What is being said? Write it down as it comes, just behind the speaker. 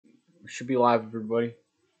Should be live, everybody.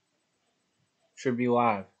 Should be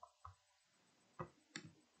live.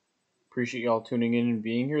 Appreciate y'all tuning in and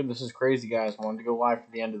being here. This is crazy, guys. Wanted to go live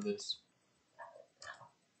for the end of this.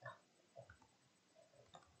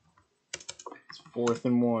 It's 4th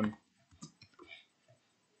and 1.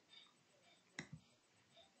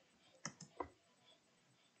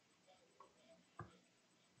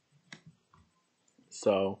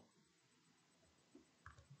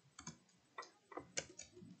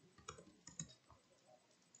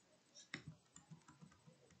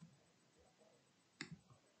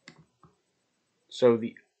 So it'll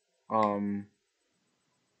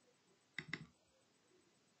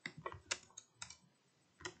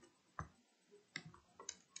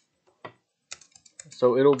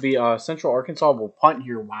be Central Arkansas will punt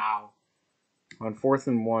here. Wow. On 4th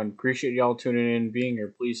and 1. Appreciate y'all tuning in and being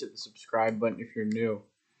here. Please hit the subscribe button if you're new.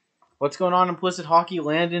 What's going on, Implicit Hockey?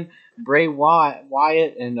 Landon, Bray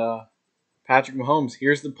Wyatt, and Patrick Mahomes.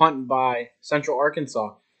 Here's the punt by Central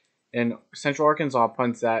Arkansas. And Central Arkansas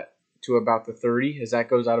punts that to about the 30 as that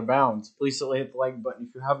goes out of bounds. Please still hit the like button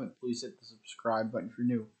if you haven't. Please hit the subscribe button if you're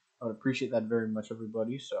new. I would appreciate that very much,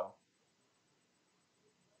 everybody. So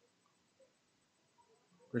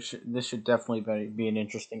this should definitely be an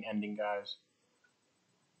interesting ending, guys.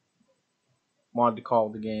 Wanted to call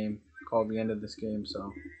the end of this game,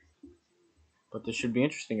 so. But this should be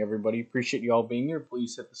interesting, everybody. Appreciate you all being here.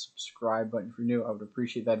 Please hit the subscribe button if you're new. I would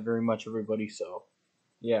appreciate that very much, everybody. So,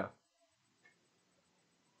 yeah.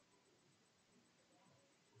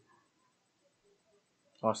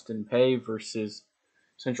 Austin Peay versus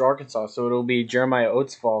Central Arkansas. So it'll be Jeremiah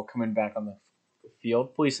Oatsfall coming back on the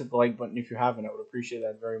field. Please hit the like button if you haven't. I would appreciate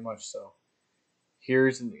that very much. So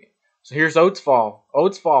here's Oatsfall.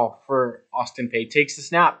 Oatsfall for Austin Peay. Takes the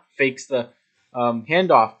snap, fakes the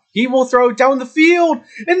handoff. He will throw down the field,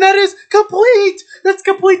 and that is complete. That's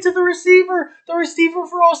complete to the receiver. The receiver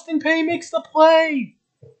for Austin Peay makes the play.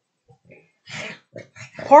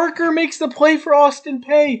 Parker makes the play for Austin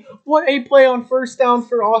Peay. What a play on first down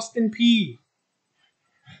for Austin Peay.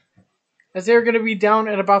 As they're going to be down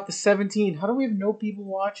at about the 17. How do we have no people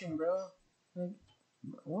watching, bro?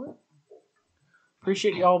 What?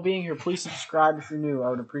 Appreciate y'all being here. Please subscribe if you're new. I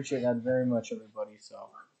would appreciate that very much, everybody. So,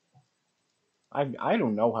 I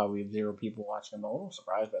don't know how we have 0 people watching. I'm a little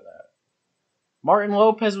surprised by that. Martin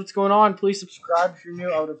Lopez, what's going on? Please subscribe if you're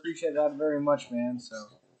new. I would appreciate that very much, man. So,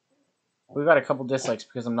 we've got a couple dislikes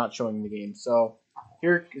because I'm not showing the game. So,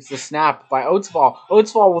 here is the snap by Oatsfall.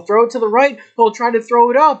 Oatsfall will throw it to the right. He'll try to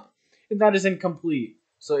throw it up. And that is incomplete.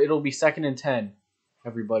 So, it'll be 2nd and 10,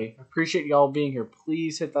 everybody. I appreciate y'all being here.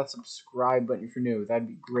 Please hit that subscribe button if you're new. That'd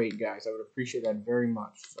be great, guys. I would appreciate that very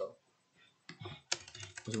much. So,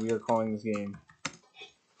 as we are calling this game.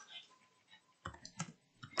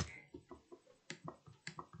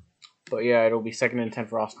 But yeah, it'll be 2nd and 10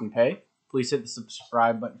 for Austin Peay. Please hit the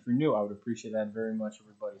subscribe button if you're new. I would appreciate that very much,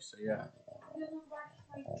 everybody. So yeah.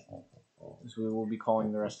 As we will be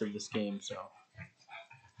calling the rest of this game. So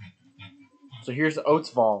here's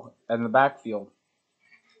Oatsfall in the backfield.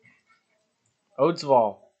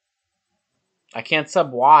 Oatsfall. I can't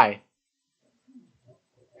sub Y.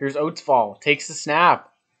 Here's Oatsfall. Takes the snap.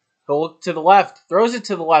 He'll look to the left. Throws it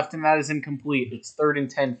to the left, and that is incomplete. It's 3rd and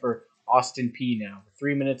 10 for Austin Peay now.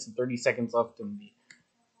 3 minutes and 30 seconds left in the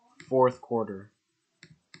 4th quarter.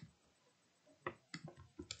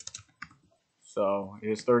 So, it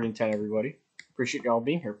is 3rd and 10, everybody. Appreciate y'all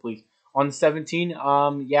being here, please. On the 17,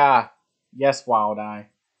 yeah. Yes, Wild Eye.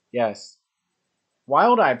 Yes.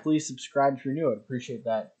 Wild Eye, please subscribe if you're new. I'd appreciate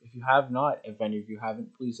that. If you have not, if any of you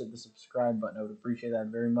haven't, please hit the subscribe button. I would appreciate that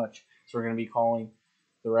very much. So, we're going to be calling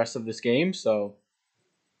the rest of this game, so.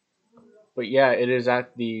 But yeah, it is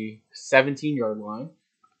at the 17-yard line.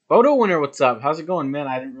 Bodo Winter, what's up? How's it going, man?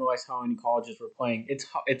 I didn't realize how many colleges were playing. It's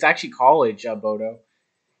actually college, Bodo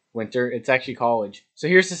Winter. It's actually college. So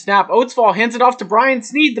here's the snap. Oatsfall hands it off to Brian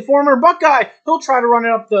Sneed, the former Buckeye. He'll try to run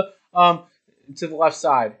it up the to the left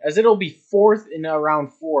side, as it'll be 4th and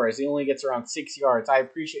around 4, as he only gets around 6 yards. I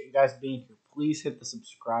appreciate you guys being here. Please hit the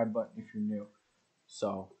subscribe button if you're new.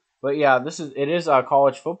 So, but yeah, it is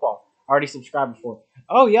college football. Already subscribed before.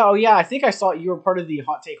 Oh yeah. I think I saw you were part of the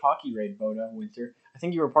Hot Take Hockey raid, Boda Winter. I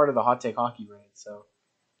think you were part of the Hot Take Hockey raid. So,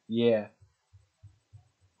 yeah.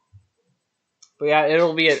 But yeah,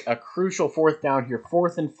 it'll be a crucial 4th down here.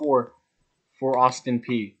 4th and 4 for Austin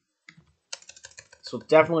Peay. So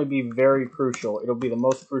definitely be very crucial. It'll be the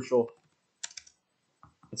most crucial.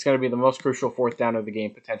 It's going to be the most crucial 4th down of the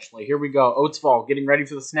game potentially. Here we go. Oatsfall getting ready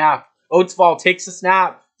for the snap. Oatsfall takes the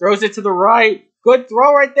snap, throws it to the right. Good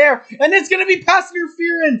throw right there. And it's going to be pass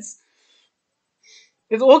interference.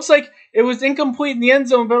 It looks like it was incomplete in the end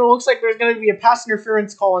zone, but it looks like there's going to be a pass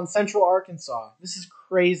interference call on Central Arkansas. This is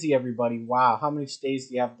crazy, everybody. Wow, how many stays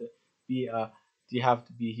do you have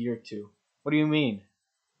to be here to? What do you mean?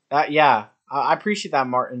 Yeah, I appreciate that,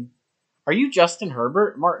 Martin. Are you Justin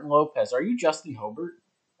Herbert? Martin Lopez. Are you Justin Herbert?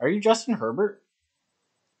 Are you Justin Herbert?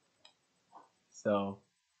 So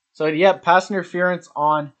yeah, pass interference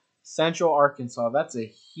on Central Arkansas. That's a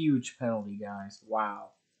huge penalty, guys. Wow.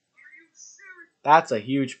 That's a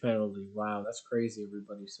huge penalty. Wow, that's crazy,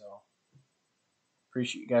 everybody. So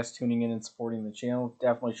appreciate you guys tuning in and supporting the channel.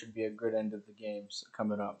 Definitely should be a good end of the games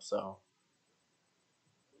coming up. So,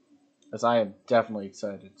 as I am definitely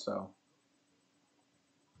excited. So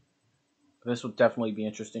this will definitely be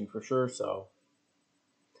interesting for sure. So,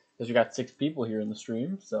 because we got 6 people here in the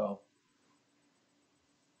stream. So,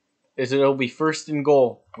 it'll be first and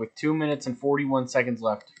goal with 2 minutes and 41 seconds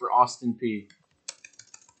left for Austin Peay.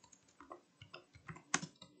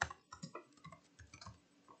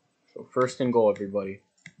 So first and goal, everybody.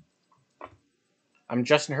 I'm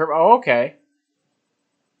Justin Herbert. Oh, okay.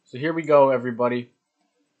 So here we go, everybody.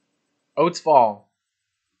 Oatsfall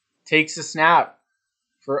takes a snap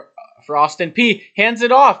for Austin Peay. Hands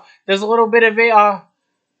it off. There's a little bit of a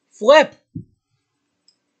flip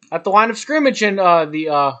at the line of scrimmage, and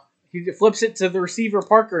he flips it to the receiver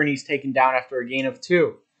Parker, and he's taken down after a gain of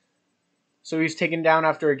 2. So he's taken down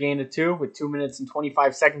after a gain of 2 with 2 minutes and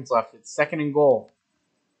 25 seconds left. It's second and goal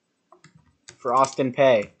for Austin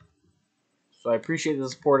Peay. So I appreciate the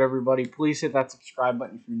support, everybody. Please hit that subscribe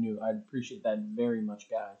button if you're new. I'd appreciate that very much,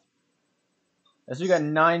 guys. As we got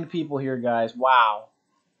 9 people here, guys. Wow.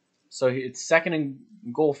 So it's second and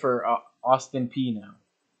goal for Austin Peay now.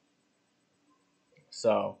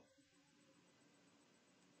 So,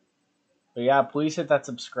 but yeah, please hit that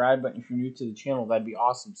subscribe button if you're new to the channel. That'd be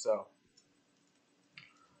awesome. So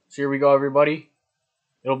here we go, everybody.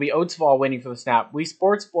 It'll be Oatsfall waiting for the snap. We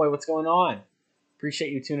Sports Boy, what's going on?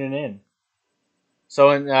 Appreciate you tuning in. So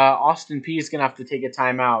Austin Peay is going to have to take a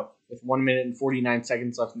timeout with 1 minute and 49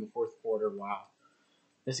 seconds left in the fourth quarter. Wow.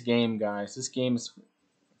 This game, guys, this game is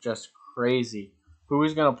just crazy. Who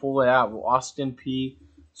is going to pull it out? Will Austin Peay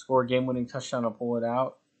score a game-winning touchdown to pull it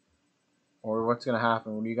out? Or what's going to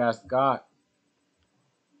happen? What do you guys got?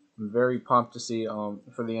 I'm very pumped to see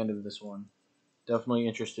for the end of this one. Definitely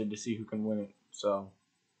interested to see who can win it. So,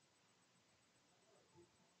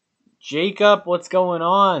 Jacob, what's going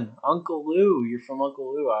on? Uncle Lou, you're from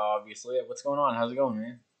Uncle Lou, obviously. What's going on? How's it going,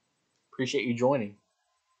 man? Appreciate you joining.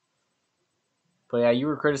 But yeah, you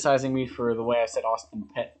were criticizing me for the way I said Austin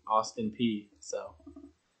Peay. So,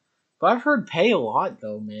 but I've heard Peay a lot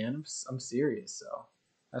though, man. I'm serious, so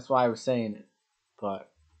that's why I was saying it. But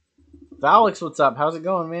Valix, what's up? How's it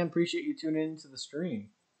going, man? Appreciate you tuning into the stream.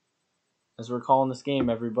 As we're calling this game,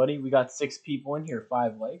 everybody, we got 6 people in here,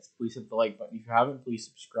 5 likes. Please hit the like button if you haven't. Please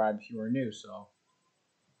subscribe if you are new. So,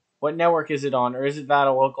 what network is it on, or is it that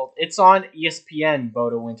a local? It's on ESPN,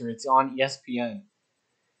 Bodo Winter. It's on ESPN.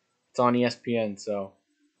 It's on ESPN. So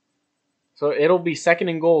it'll be second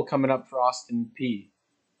and goal coming up for Austin Peay.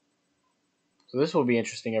 So this will be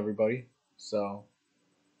interesting, everybody. So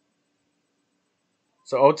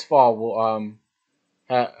Oatsfall will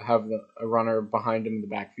have a runner behind him in the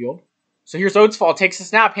backfield. So here's Oatsfall, takes a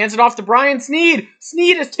snap, hands it off to Brian Sneed.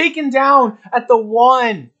 Sneed is taken down at the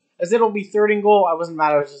 1, as it'll be third and goal. I wasn't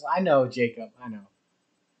mad. I know, Jacob. I know.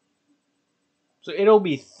 So it'll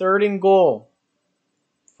be third and goal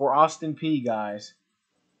for Austin Peay, guys.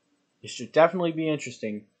 It should definitely be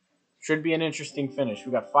interesting. Should be an interesting finish.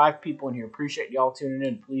 We got 5 people in here. Appreciate y'all tuning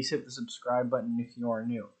in. Please hit the subscribe button if you are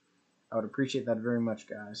new. I would appreciate that very much,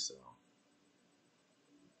 guys. So,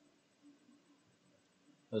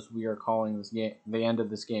 as we are calling this game the end of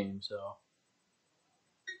this game, so.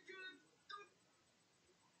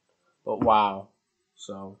 But wow.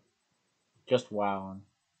 So, just wow.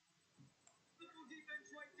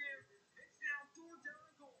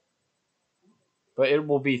 But it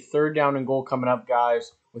will be third down and goal coming up,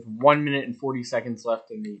 guys, with 1 minute and 40 seconds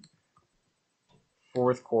left in the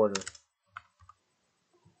fourth quarter.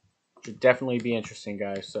 Should definitely be interesting,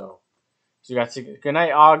 guys. So you got to, good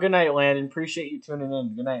night. Good night, Landon. Appreciate you tuning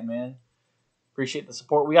in. Good night, man. Appreciate the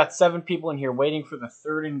support. We got 7 people in here waiting for the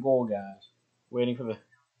third and goal, guys. Waiting for the.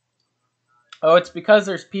 Oh, it's because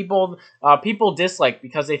there's people. People dislike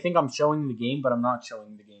because they think I'm showing the game, but I'm not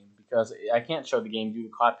showing the game because I can't show the game due to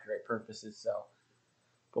copyright purposes. So,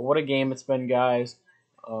 but what a game it's been, guys.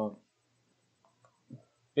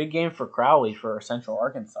 Big game for Crowley for Central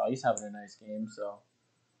Arkansas. He's having a nice game. So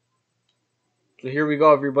here we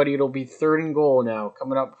go, everybody. It'll be third and goal now,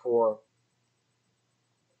 coming up for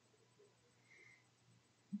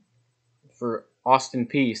Austin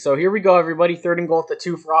Peay. So here we go, everybody. 3rd and goal at the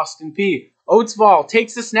 2 for Austin Peay. Oatsvall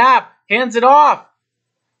takes the snap, hands it off.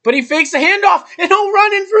 But he fakes the handoff, and he'll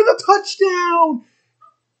run in for the touchdown.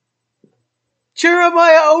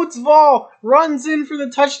 Jeremiah Oatsvall runs in for the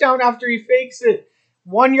touchdown after he fakes it.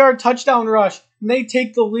 1-yard touchdown rush, and they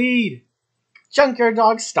take the lead. Junkyard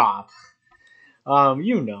Dog, stop.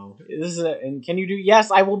 You know, this is and can you do? Yes,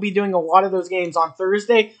 I will be doing a lot of those games on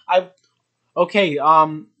Thursday. Okay.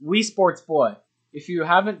 Wii Sports Boy, if you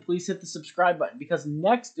haven't, please hit the subscribe button because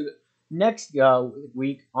next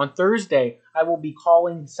week on Thursday I will be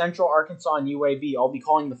calling Central Arkansas and UAB. I'll be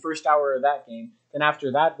calling the first hour of that game. Then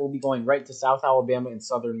after that, we'll be going right to South Alabama and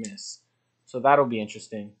Southern Miss. So that'll be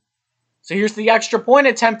interesting. So here's the extra point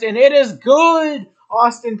attempt, and it is good.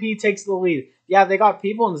 Austin Peay takes the lead. Yeah, they got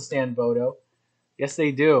people in the stand, Bodo. Yes,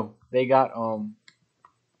 they do. They got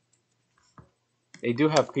they do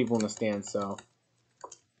have people in the stand. So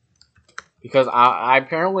because I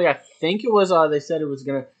think it was they said it was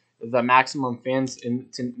the maximum fans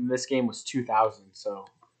in this game was 2,000. So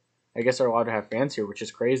I guess they're allowed to have fans here, which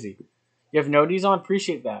is crazy. You have noties on?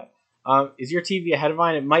 Appreciate that. Is your TV ahead of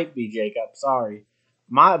mine? It might be, Jacob. Sorry.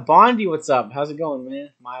 Bondi, what's up? How's it going,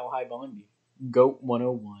 man? Mile High Bondi. Goat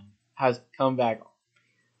 101 has come back.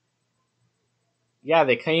 Yeah,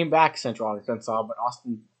 they came back, Central Arkansas, but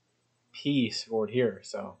Austin Peay scored here.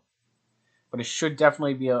 So, but it should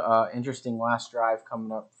definitely be a interesting last drive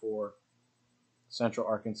coming up for Central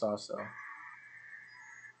Arkansas. So,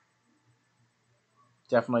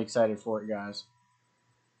 definitely excited for it, guys.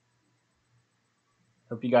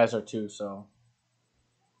 Hope you guys are too. So,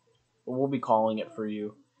 but we'll be calling it for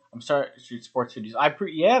you. I'm sorry, shoot sports videos.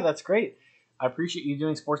 Yeah, that's great. I appreciate you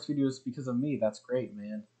doing sports videos because of me. That's great,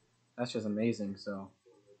 man. That's just amazing. So,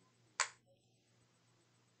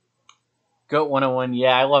 Goat 101.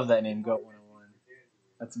 Yeah, I love that name, Goat 101.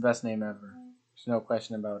 That's the best name ever. There's no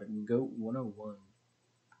question about it. Goat 101.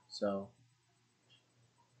 So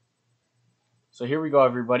here we go,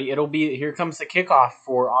 everybody. Here comes the kickoff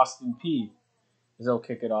for Austin Peay. They'll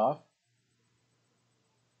kick it off.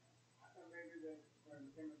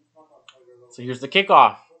 So here's the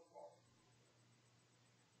kickoff.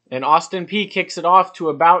 And Austin Peay kicks it off to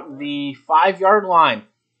about the 5-yard line.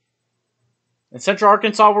 And Central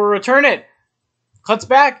Arkansas will return it. Cuts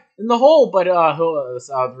back in the hole, but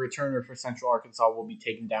the returner for Central Arkansas will be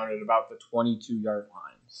taken down at about the 22-yard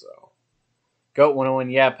line. So, Goat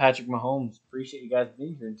 101, yeah, Patrick Mahomes. Appreciate you guys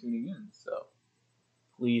being here and tuning in. So,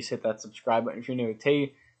 please hit that subscribe button if you're new.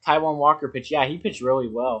 Taiwan Walker pitched. Yeah, he pitched really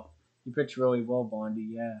well. Bondi.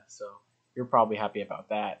 Yeah, so you're probably happy about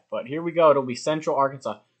that. But here we go. It'll be Central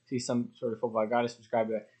Arkansas. See some sort of football. I gotta subscribe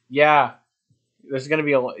to that. Yeah, there's gonna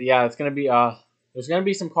be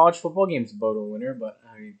some college football games, Bodo winter, but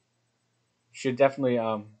I mean, should definitely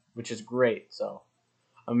which is great. So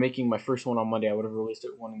I'm making my first one on Monday. I would have released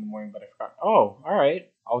it 1 in the morning, but I forgot. Oh, all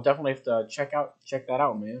right. I'll definitely have to check that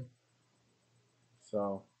out, man.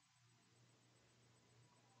 So,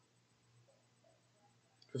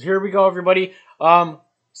 because here we go, everybody.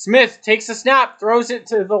 Smith takes a snap, throws it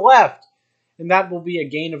to the left, and that will be a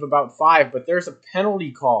gain of about 5. But there's a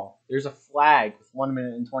penalty call. There's a flag with 1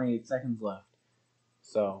 minute and 28 seconds left.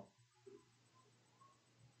 So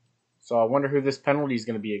I wonder who this penalty is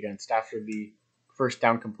going to be against after the first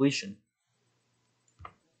down completion.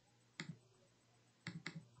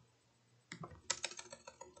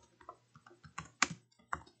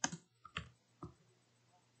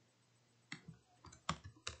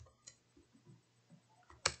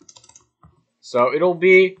 So it'll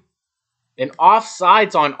be an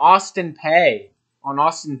offsides on Austin Peay.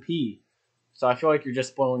 So I feel like you're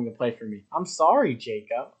just spoiling the play for me. I'm sorry,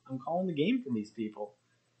 Jacob. I'm calling the game for these people.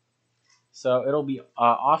 So it'll be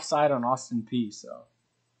offside on Austin Peay. So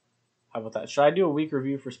how about that? Should I do a week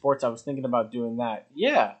review for sports? I was thinking about doing that.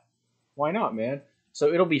 Yeah, why not, man?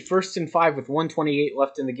 So it'll be 1st and 5 with 1:28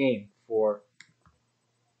 left in the game for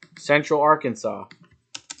Central Arkansas.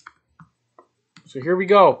 So here we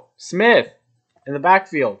go. Smith in the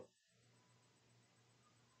backfield.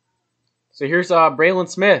 So here's Braylon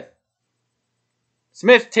Smith.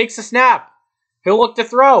 Smith takes a snap. He'll look to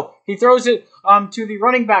throw. He throws it to the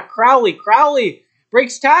running back, Crowley. Crowley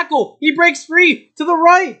breaks tackle. He breaks free to the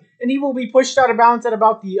right. And he will be pushed out of bounds at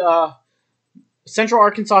about the Central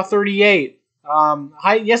Arkansas 38.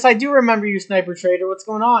 Yes, I do remember you, Sniper Trader. What's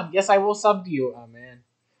going on? Yes, I will sub to you. Oh, man.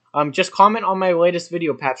 Just comment on my latest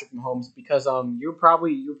video, Patrick Mahomes, because you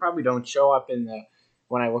probably don't show up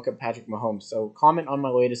when I look at Patrick Mahomes. So comment on my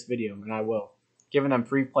latest video, and I will. Giving them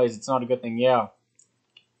free plays, it's not a good thing. Yeah.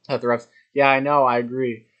 At the refs. Yeah, I know. I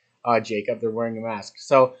agree, Jacob. They're wearing a mask.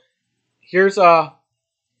 So here's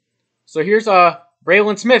So here's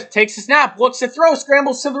Braylon Smith takes a snap, looks to throw,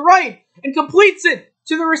 scrambles to the right, and completes it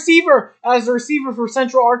to the receiver. As the receiver for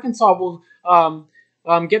Central Arkansas will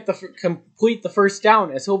complete the first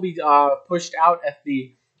down, as he'll be pushed out at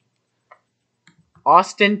the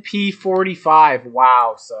Austin Peay 45.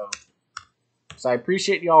 Wow. So I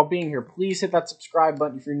appreciate y'all being here. Please hit that subscribe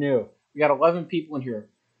button if you're new. We got 11 people in here.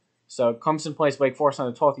 So Clemson plays Wake Forest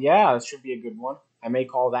on the 12th. Yeah, this should be a good one. I may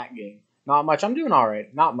call that game. Not much. I'm doing all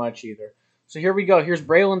right. Not much either. So here we go. Here's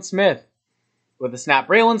Braylon Smith with a snap.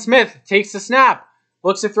 Braylon Smith takes the snap.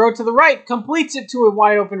 Looks to throw to the right. Completes it to a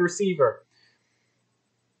wide open receiver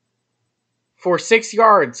for 6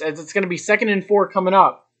 yards. As it's going to be 2nd and 4 coming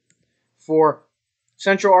up for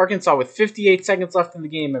Central Arkansas with 58 seconds left in the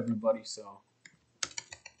game, everybody. So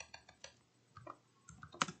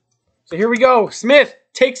here we go. Smith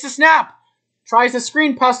takes the snap. Tries a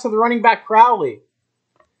screen pass to the running back Crowley.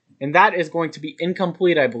 And that is going to be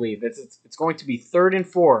incomplete, I believe. It's going to be 3rd and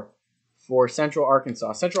 4 for Central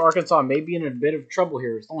Arkansas. Central Arkansas may be in a bit of trouble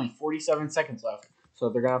here. There's only 47 seconds left. So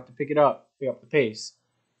they're going to have to pick up the pace.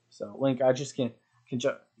 So, Link, I just you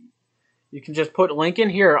can just put link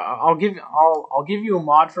in here. I'll give you a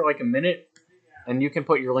mod for like a minute, and you can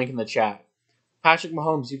put your link in the chat. Patrick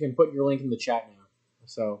Mahomes, you can put your link in the chat now.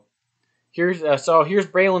 So here's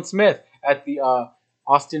Braylon Smith at the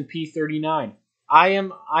Austin Peay 39.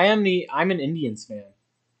 I'm an Indians fan.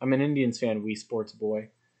 I'm an Indians fan, Wii Sports boy.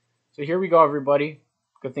 So here we go, everybody.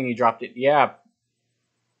 Good thing he dropped it. Yeah.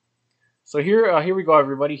 So here we go,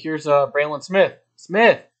 everybody. Here's Braylon Smith.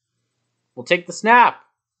 Smith will take the snap.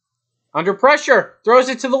 Under pressure, throws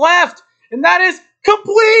it to the left, and that is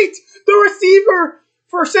complete! The receiver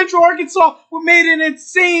for Central Arkansas made an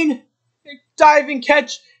insane diving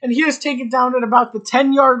catch, and he is taken down at about the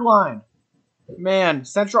 10-yard line. Man,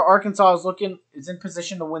 Central Arkansas is in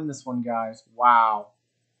position to win this one, guys. Wow.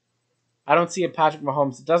 I don't see a Patrick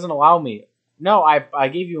Mahomes. It doesn't allow me. No, I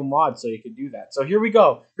gave you a mod so you could do that. So here we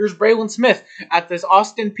go. Here's Braylon Smith at this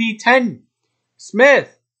Austin Peay 10.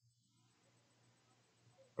 Smith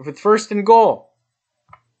with 1st and goal.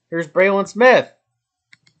 Here's Braylon Smith.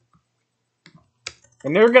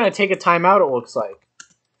 And they're going to take a timeout, it looks like.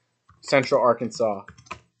 Central Arkansas.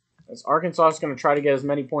 As Arkansas is going to try to get as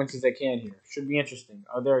many points as they can here. Should be interesting.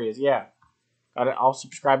 Oh, there he is. Yeah. Got it. I'll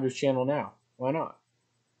subscribe to his channel now. Why not?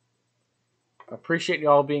 I appreciate you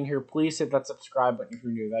all being here. Please hit that subscribe button if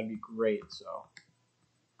you're new. That'd be great. So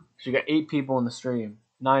you got 8 people in the stream.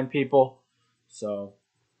 9 people. So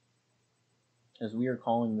as we are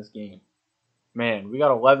calling this game. Man, we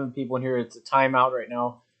got 11 people in here. It's a timeout right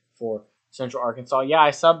now for Central Arkansas. Yeah, I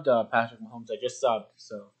subbed Patrick Mahomes. I just subbed.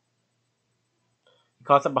 So he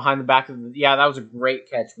caught that behind the back of the... Yeah, that was a great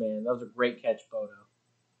catch, man. That was a great catch, Bodo.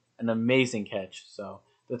 An amazing catch. So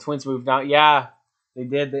the Twins moved out. Yeah, they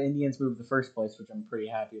did. The Indians moved the first place, which I'm pretty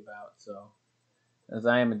happy about. So as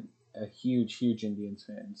I am a huge, huge Indians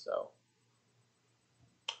fan. So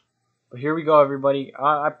but here we go, everybody.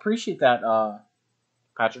 I appreciate that,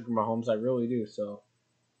 Patrick Mahomes. I really do. So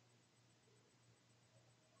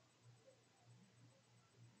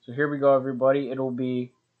here we go, everybody. It'll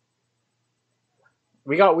be...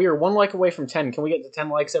 We are 1 like away from 10. Can we get to 10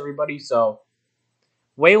 likes, everybody? So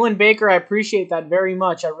Waylon Baker, I appreciate that very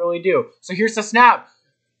much. I really do. So here's the snap.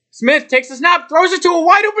 Smith takes the snap, throws it to a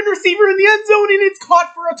wide open receiver in the end zone, and it's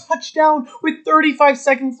caught for a touchdown with 35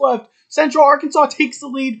 seconds left. Central Arkansas takes the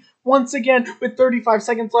lead once again with 35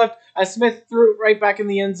 seconds left as Smith threw it right back in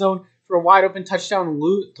the end zone for a wide open touchdown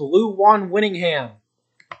to Lou Juan Winningham.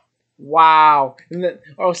 Wow. And then,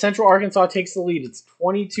 Central Arkansas takes the lead. It's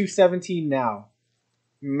 22-17 now.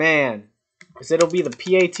 Man. Because it'll be the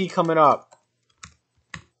PAT coming up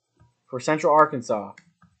for Central Arkansas.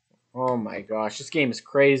 Oh my gosh. This game is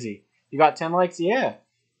crazy. You got 10 likes? Yeah.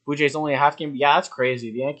 Blue Jays only a half game? Yeah, that's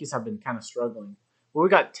crazy. The Yankees have been kind of struggling. Well, we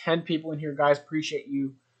got 10 people in here, guys. Appreciate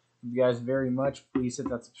you guys very much. Please hit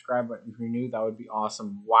that subscribe button if you're new. That would be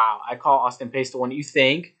awesome. Wow. I call Austin Pace the one. You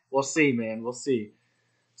think? We'll see, man. We'll see.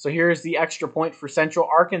 So here's the extra point for Central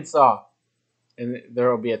Arkansas. And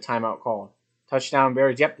there will be a timeout called. Touchdown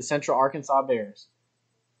Bears. Yep, the Central Arkansas Bears.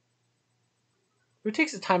 Who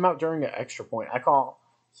takes a timeout during an extra point? I call.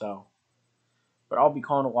 So. But I'll be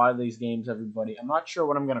calling a lot of these games, everybody. I'm not sure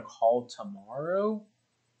what I'm going to call tomorrow.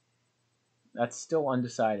 That's still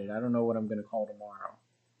undecided. I don't know what I'm going to call tomorrow.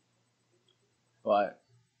 But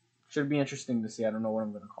should be interesting to see. I don't know what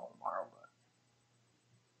I'm going to call tomorrow.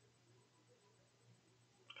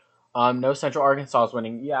 But no, Central Arkansas is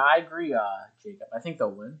winning. Yeah, I agree, Jacob. I think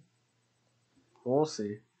they'll win. But we'll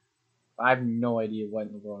see. I have no idea what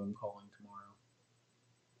in the world I'm calling tomorrow.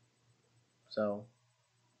 So,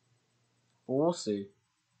 but we'll see.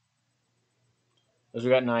 As we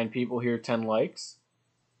got 9 people here, 10 likes.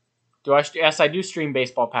 Yes, I do stream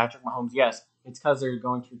baseball, Patrick Mahomes. Yes, it's because they're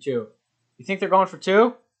going for 2. You think they're going for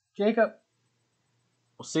 2, Jacob?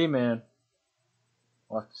 We'll see, man.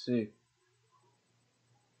 We'll have to see.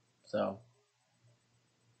 So.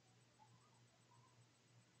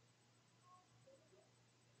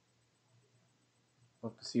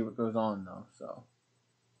 We'll have to see what goes on, though.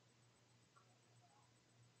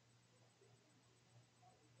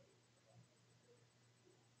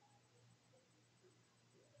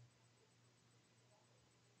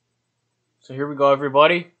 So here we go,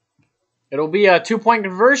 everybody. It'll be a 2-point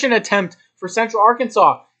conversion attempt for Central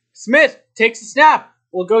Arkansas. Smith takes the snap.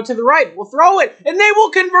 We'll go to the right. We'll throw it, and they will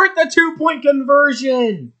convert the 2-point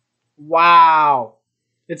conversion. Wow.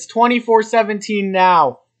 It's 24-17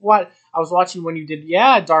 now. What? I was watching when you did,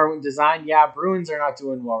 Darwin design. Yeah, Bruins are not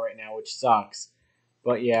doing well right now, which sucks.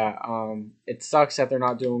 But yeah, it sucks that they're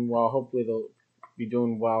not doing well. Hopefully they'll be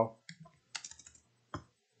doing well.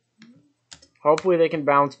 Hopefully they can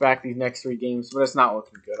bounce back these next 3 games, but it's not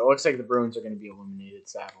looking good. It looks like the Bruins are going to be eliminated,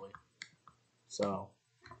 sadly. So,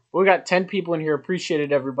 we got 10 people in here. Appreciate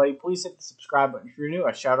it, everybody. Please hit the subscribe button if you're new.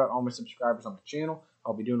 I shout out all my subscribers on my channel.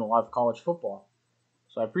 I'll be doing a lot of college football.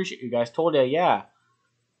 So I appreciate you guys. Told you, yeah.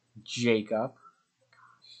 Jacob.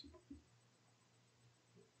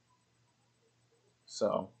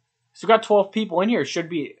 So we got 12 people in here. Should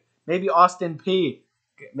be maybe Austin Peay.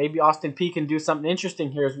 Maybe Austin Peay can do something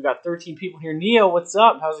interesting here. As we got 13 people here. Neo, what's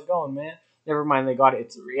up? How's it going, man? Never mind, they got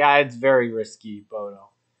it. It's very risky, Bodo.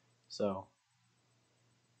 So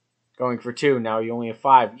going for 2 now. You only have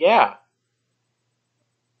 5. Yeah,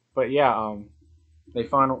 but yeah, they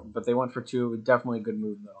went for 2. Definitely a good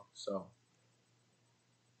move though. So,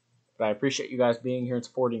 but I appreciate you guys being here and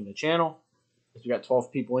supporting the channel. We got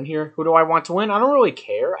 12 people in here. Who do I want to win? I don't really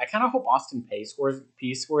care. I kind of hope Austin Peay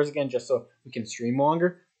scores again just so we can stream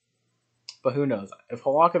longer. But who knows? If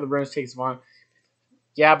Halak of the Bruins takes on,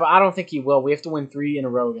 yeah, but I don't think he will. We have to win 3 in a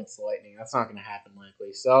row against the Lightning. That's not going to happen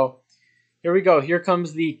likely. So here we go. Here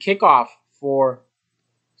comes the kickoff for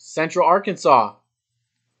Central Arkansas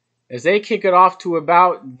as they kick it off to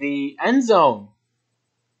about the end zone.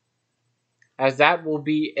 As that will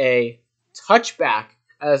be a touchback.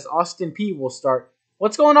 As Austin Peay will start.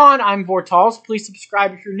 What's going on? I'm Vortals. Please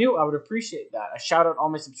subscribe if you're new. I would appreciate that. I shout out all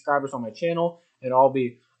my subscribers on my channel, and I'll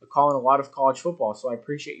be calling a lot of college football, so I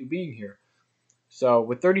appreciate you being here. So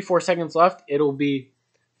with 34 seconds left, it'll be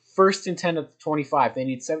 1st and 10 at the 25. They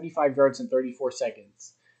need 75 yards in 34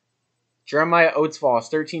 seconds. Jeremiah Oatsfall is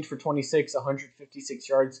 13 for 26, 156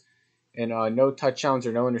 yards, and no touchdowns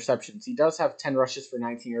or no interceptions. He does have 10 rushes for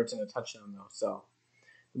 19 yards and a touchdown, though, so...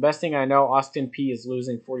 The best thing I know, Austin Peay is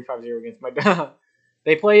losing 45-0 against my...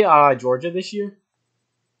 They play Georgia this year.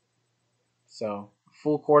 So,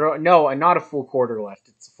 full quarter... No, not a full quarter left.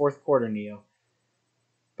 It's the 4th quarter, Neo.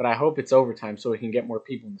 But I hope it's overtime so we can get more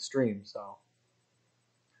people in the stream.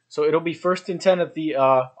 So it'll be 1st and 10 at the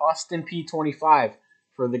Austin Peay 25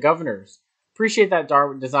 for the Governors. Appreciate that,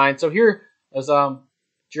 Darwin design. So here is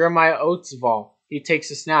Jeremiah Oatsfall. He takes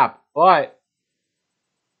a snap, but...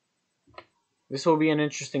 This will be an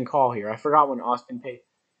interesting call here. I forgot when Austin Peay...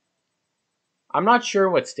 I'm not sure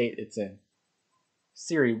what state it's in.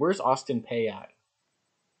 Siri, where's Austin Peay at?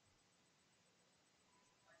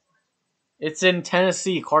 It's in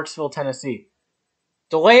Tennessee, Clarksville, Tennessee.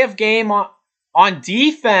 Delay of game on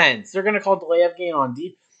defense. They're going to call delay of game on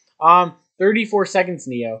defense. 34 seconds,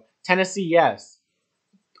 Neo. Tennessee, yes.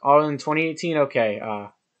 In 2018, okay.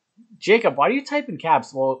 Jacob, why do you type in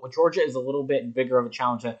caps? Well, Georgia is a little bit bigger of a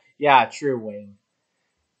challenge. Yeah, true, Wayne.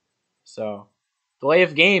 So, delay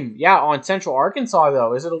of game. Yeah, on Central Arkansas,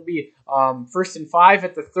 though, it'll be 1st and 5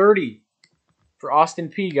 at the 30 for Austin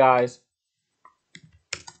Peay, guys.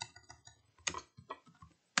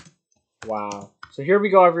 Wow. So here we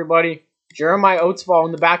go, everybody. Jeremiah Oatsfall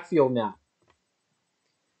in the backfield now.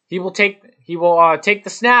 He will take the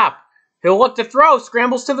snap. He'll look to throw.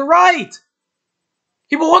 Scrambles to the right.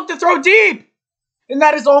 He will look to throw deep. And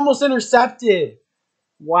that is almost intercepted.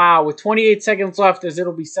 Wow. With 28 seconds left, as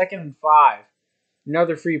it'll be 2nd and 5.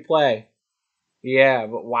 Another free play. Yeah,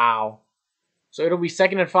 but wow. So it'll be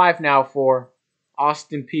 2nd and 5 now for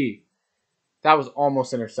Austin Peay. That was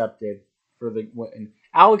almost intercepted for the win.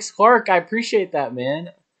 Alex Clark, I appreciate that, man.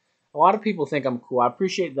 A lot of people think I'm cool. I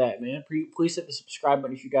appreciate that, man. Please hit the subscribe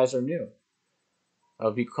button if you guys are new.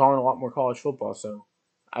 I'll be calling a lot more college football, so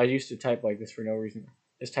I used to type like this for no reason.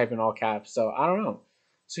 Just type in all caps, so I don't know.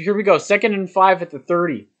 So here we go. 2nd and 5 at the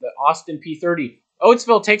 30. The Austin Peay 30.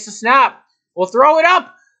 Oatsville takes a snap. We'll throw it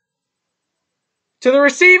up to the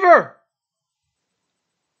receiver.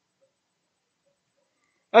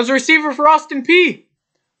 as a receiver for Austin Peay.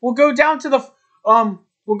 We'll go down to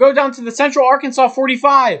the Central Arkansas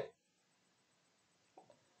 45.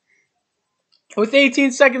 With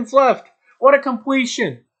 18 seconds left. What a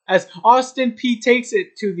completion. As Austin Peay takes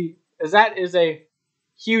it to as that is a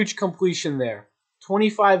huge completion there.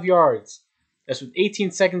 25 yards. As with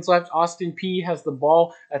 18 seconds left, Austin Peay has the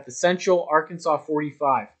ball at the Central Arkansas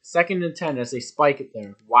 45. 2nd and 10 as they spike it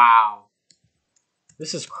there. Wow.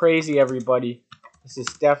 This is crazy, everybody. This is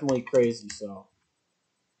definitely crazy, so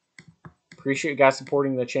appreciate you guys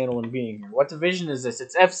supporting the channel and being here. What division is this?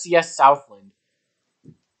 It's FCS Southland.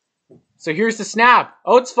 So here's the snap.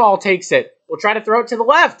 Oatsfall takes it. We'll try to throw it to the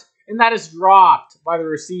left. And that is dropped by the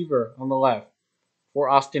receiver on the left for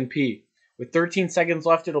Austin Peay. With 13 seconds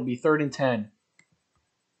left, it'll be 3rd and 10.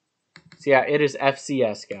 So yeah, it is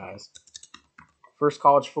FCS, guys. First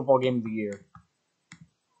college football game of the year.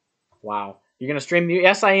 Wow. You're going to stream?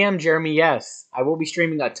 Yes, I am, Jeremy. Yes. I will be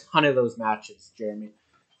streaming a ton of those matches, Jeremy.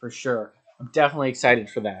 For sure. I'm definitely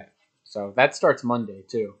excited for that. So that starts Monday,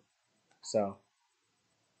 too. So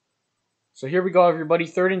here we go, everybody.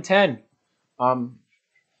 3rd and 10.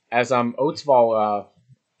 As Oatsfall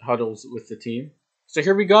huddles with the team. So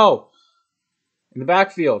here we go. In the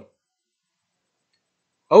backfield.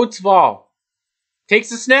 Oatsfall takes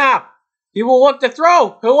the snap. He will look to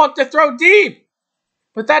throw. He'll look to throw deep.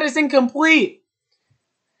 But that is incomplete.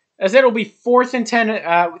 As it'll be 4th and 10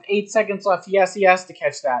 with 8 seconds left. Yes, he has to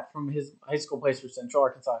catch that from his high school place for Central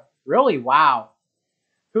Arkansas. Really? Wow.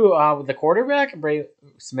 Who? The quarterback?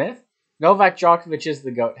 Smith? Novak Djokovic is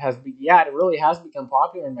the GOAT. It really has become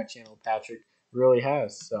popular in my channel, Patrick. It really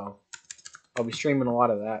has. So I'll be streaming a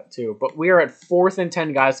lot of that too. But we are at 4th and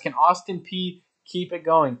 10, guys. Can Austin Peay keep it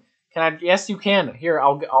going? Can I? Yes, you can. Here,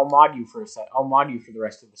 I'll mod you for a set. I'll mod you for the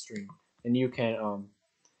rest of the stream, and you can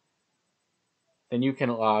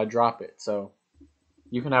drop it. So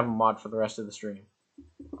you can have a mod for the rest of the stream.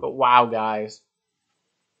 But wow, guys.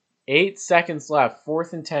 8 seconds left.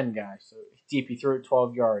 4th and 10, guys. So deep, he threw it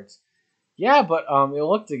 12 yards. Yeah, but it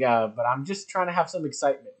looked good. But I'm just trying to have some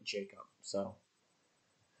excitement, Jacob. So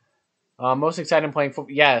most excited playing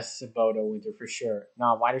football. Yes, Bodo Winter for sure.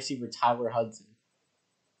 No, wide receiver Tyler Hudson.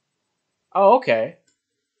 Oh, okay.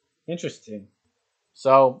 Interesting.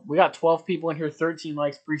 So we got 12 people in here, 13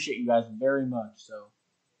 likes. Appreciate you guys very much. So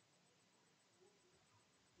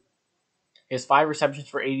he has 5 receptions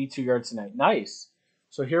for 82 yards tonight. Nice.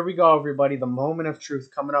 So here we go, everybody. The moment of truth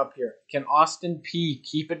coming up here. Can Austin Peay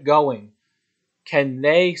keep it going? Can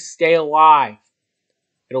they stay alive?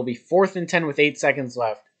 It'll be 4th and 10 with 8 seconds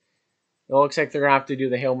left. It looks like they're going to have to do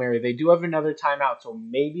the Hail Mary. They do have another timeout, so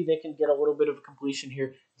maybe they can get a little bit of a completion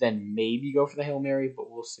here, then maybe go for the Hail Mary, but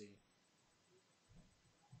we'll see.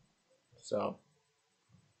 So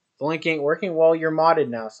the link ain't working. Well, you're modded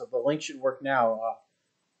now, so the link should work now.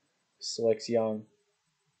 Slicks Young.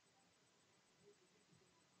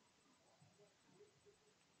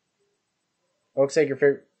 Looks like your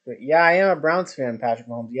favorite. Yeah, I am a Browns fan, Patrick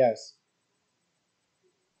Mahomes. Yes.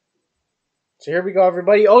 So here we go,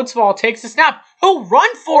 everybody. Oatsfall takes the snap. He'll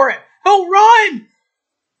run for it. He'll run.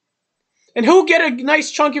 And he'll get a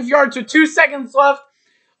nice chunk of yards with 2 seconds left.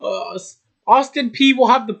 Austin Peay will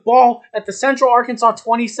have the ball at the Central Arkansas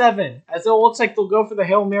 27. As it looks like they'll go for the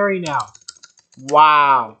Hail Mary now.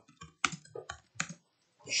 Wow.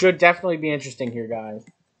 Should definitely be interesting here, guys.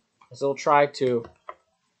 As they'll try to.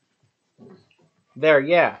 There,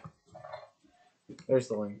 yeah. There's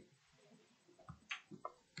the link.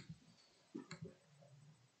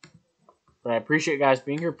 But I appreciate you guys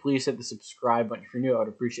being here. Please hit the subscribe button if you're new. I would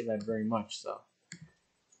appreciate that very much. So,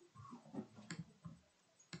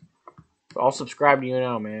 but I'll subscribe to you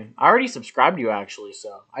now, man. I already subscribed to you, actually,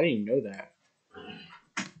 so I didn't even know that.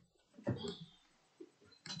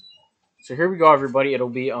 So here we go, everybody. It'll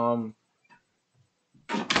be, I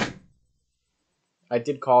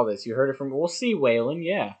did call this. You heard it from, we'll see, Waylon,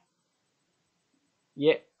 yeah.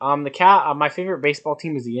 Yeah, my favorite baseball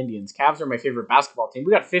team is the Indians. Cavs are my favorite basketball team.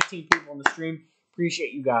 We got 15 people in the stream.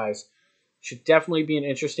 Appreciate you guys. Should definitely be an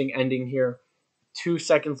interesting ending here. 2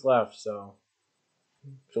 seconds left, so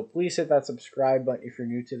please hit that subscribe button if you're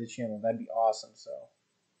new to the channel. That'd be awesome. So,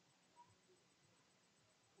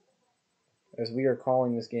 as we are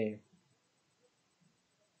calling this game.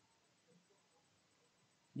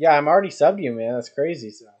 Yeah, I'm already subbed you, man. That's crazy.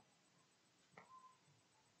 So.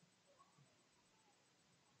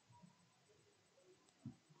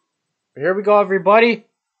 But here we go, everybody.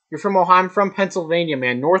 You're from Ohio. I'm from Pennsylvania,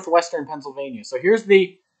 man. Northwestern Pennsylvania. So here's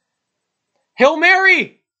the Hail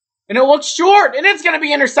Mary. And it looks short. And it's going to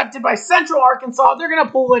be intercepted by Central Arkansas. They're going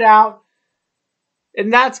to pull it out.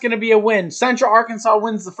 And that's going to be a win. Central Arkansas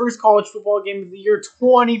wins the first college football game of the year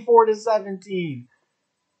 24-17.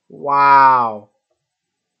 Wow.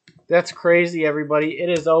 That's crazy, everybody. It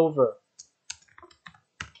is over.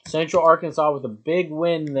 Central Arkansas with a big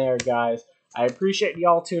win there, guys. I appreciate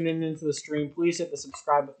y'all tuning into the stream. Please hit the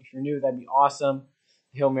subscribe button if you're new. That'd be awesome.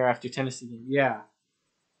 Hail Mary after Tennessee game. Yeah.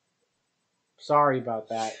 Sorry about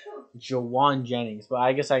that. Jawan Jennings. But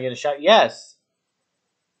I guess I get a shot. Yes.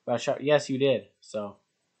 Yes, you did. So,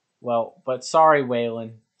 well, but sorry,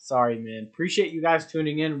 Waylon. Sorry, man. Appreciate you guys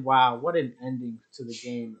tuning in. Wow, what an ending to the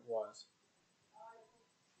game it was.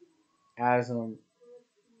 As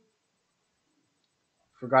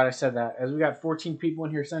forgot I said that. As we got 14 people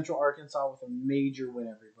in here, Central Arkansas with a major win,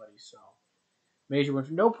 everybody. So, major win.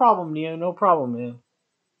 No problem, Neo. No problem, man.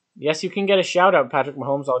 Yes, you can get a shout out, Patrick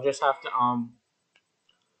Mahomes. I'll just have to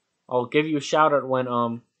I'll give you a shout out when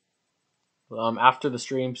after the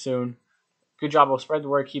stream soon. Good job. We'll spread the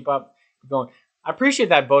word. Keep up. Keep going. I appreciate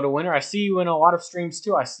that, Boda Winner. I see you in a lot of streams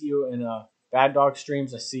too. I see you in Bad Dog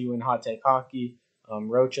streams. I see you in Hot Take Hockey,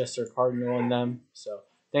 Rochester Cardinal in them. So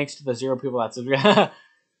thanks to the 0 people that subscribe.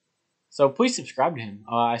 So please subscribe to him.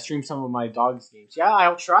 I stream some of my dogs games. Yeah,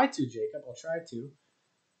 I'll try to, Jacob. I'll try to.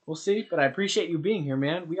 We'll see. But I appreciate you being here,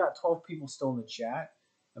 man. We got 12 people still in the chat.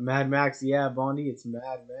 Mad Max, yeah, Bondi, it's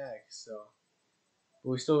Mad Max. So, but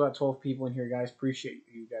we still got 12 people in here, guys. Appreciate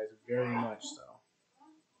you guys very much. So,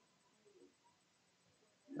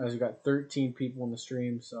 as we got 13 people in the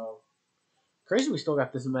stream, so crazy. We still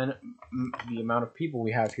got this amount, the amount of people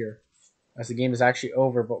we have here, as the game is actually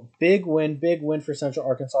over. But big win for Central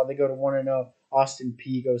Arkansas. They go to 1-0. Austin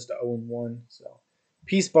Peay goes to 0-1. So,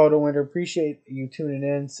 peace, Bodo Winter. Appreciate you tuning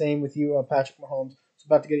in. Same with you, Patrick Mahomes. It's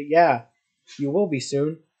about to get it. Yeah, you will be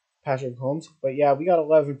soon, Patrick Mahomes. But yeah, we got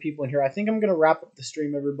 11 people in here. I think I'm gonna wrap up the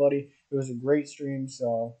stream, everybody. It was a great stream,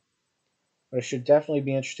 so. But it should definitely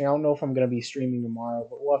be interesting. I don't know if I'm going to be streaming tomorrow,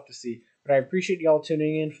 but we'll have to see. But I appreciate y'all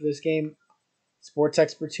tuning in for this game. Sports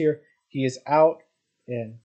Experts here. He is out. And